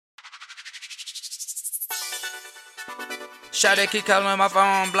Shawty keep calling my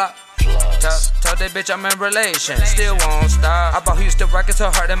phone block. Tell that bitch I'm in relation, still won't stop. I bought Houston rockets, her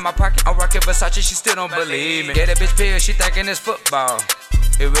heart in my pocket. I'm rocking Versace, she still don't believe me. Get that bitch pill, she thinking it's football.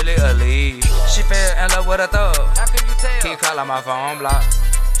 It really a league. She fell in love with a thug. How can you tell? Keep calling my phone block.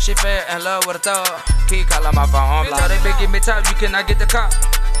 She fell in love with a thug. Keep calling my phone block. Tell that bitch give me top, you cannot get the cop.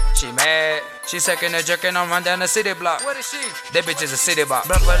 She mad. She sucking and jerking on run down the city block. What is she? That bitch is a city box.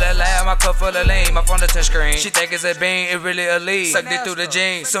 Blunt full of lab, my cup full of lean. My phone the touch screen. She think it's a bean, it really a lead. Sucked it through the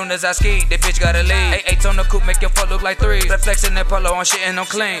jeans. Soon as I ski, that bitch got a lead. 8 on the coupe, make your fuck look like 3. Flexing that polo on shit and I'm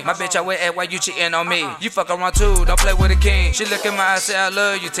clean. My bitch I wet at while you cheating on me. You fuck around too, don't play with a king. She look in my eyes, say I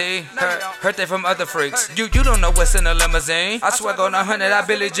love you, T. Hurt that from other freaks. You don't know what's in the limousine. I swear on 100, I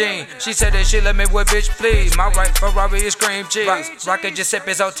Billie Jean. She said that she let me with bitch please. My right Ferrari is cream cheese. Rocket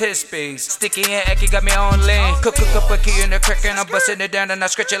Giuseppe's on 10 speeds. Sticky and Aki got me on lean. Cook up a key in the crack and I'm busting it down and I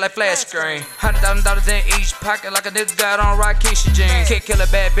scratch it like flash screen. $100,000 in each pocket like a nigga got on Rakeisha jeans. Can't kill a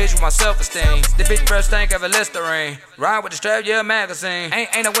bad bitch with my self-esteem. The bitch first thing ever Listerine. Ride with the strap, yeah, magazine.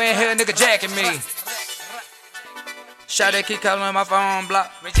 Ain't no way in here, nigga jacking me. Shawty keep calling my phone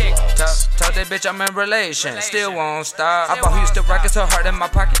block. Tell that bitch I'm in relation, still won't stop. I bought Houston rockets, her heart in my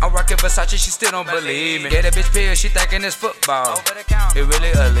pocket. I'm rocking Versace, she still don't believe me. Get that bitch pill, she thinking it's football. It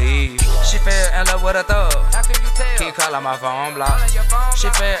really a league. She fell in love with a thug. How can you tell? Keep calling my phone block. She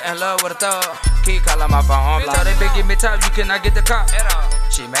fell in love with a thug. Keep calling my phone block. Tell that bitch give me top, you cannot get the cop.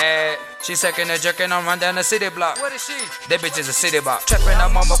 She mad. She sucking and jerking on run down the city block. What is she? That bitch is a city box. Trapping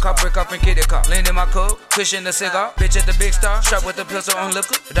up mama car, brick up and kitty car. Lean in my cup, pushing the cigar. Bitch at the big star, strapped with the pistol on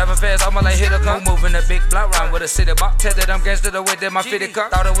liquor. Driving fast, I'ma like hit a car. Moving a big block, round with a city box. Tell that I'm gangster the way that my fitted car.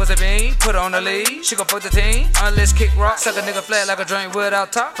 Thought it was a bean, put on the lead. She gon' fuck the team, unless kick rock. Suck a nigga flat like a drink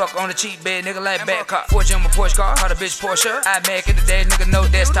without top. Fuck on the cheap bed, nigga like back cop. Fortune on my Porsche car, caught a bitch Porsche. I Mac in the dash, nigga no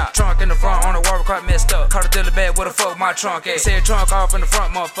desktop. Trunk in the front on the water cart messed up. Caught a dealer bag, where the fuck my trunk at? Said trunk off in the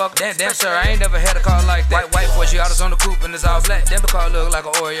front, motherfucker. Damn sir, I ain't never had a car like that. White 4G autos on the coupe and it's all black. Then the car look like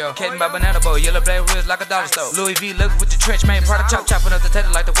an Oreo. Catting by banana bowl, yellow black wheels like a dollar store. Louis V look with the trench made product chop. Chopping up the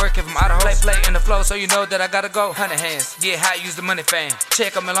tater like the work if I'm out of play in the flow, so you know that I gotta go. 100 hands, get hot, use the money fan.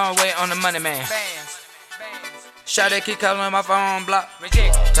 Check I'm a long way on the money man. Shawty keep calling my phone block.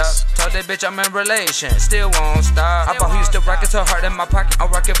 Tell that bitch I'm in relation, still won't stop. I bought Houston rockets, her heart in my pocket. I'm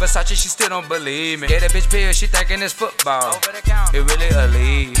rocking Versace, she still don't believe me. Get that bitch pill, she thinking it's football. It really a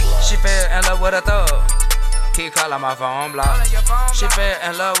league. She fell in love with a thug. Keep calling my phone block. She fell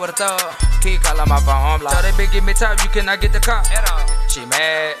in love with a thug. Keep calling my phone block. Tell that bitch give me top, you cannot get the cop. She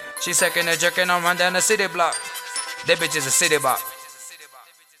mad. She sucking and jerking on run down the city block. That bitch is a city box.